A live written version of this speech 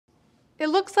It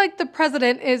looks like the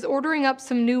president is ordering up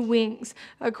some new wings.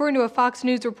 According to a Fox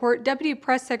News report, Deputy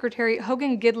Press Secretary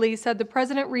Hogan Gidley said the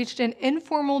president reached an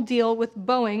informal deal with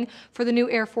Boeing for the new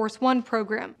Air Force One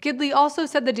program. Gidley also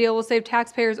said the deal will save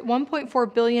taxpayers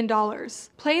 $1.4 billion.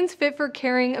 Planes fit for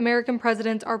carrying American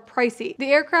presidents are pricey.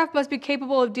 The aircraft must be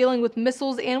capable of dealing with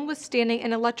missiles and withstanding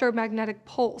an electromagnetic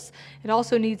pulse. It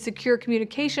also needs secure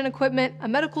communication equipment, a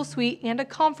medical suite, and a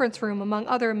conference room, among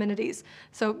other amenities.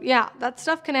 So yeah, that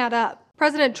stuff can add up.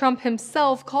 President Trump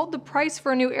himself called the price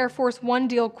for a new Air Force One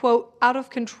deal, quote, out of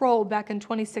control back in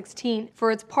 2016. For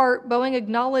its part, Boeing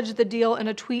acknowledged the deal in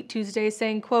a tweet Tuesday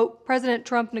saying, quote, President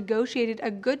Trump negotiated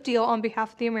a good deal on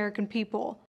behalf of the American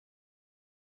people.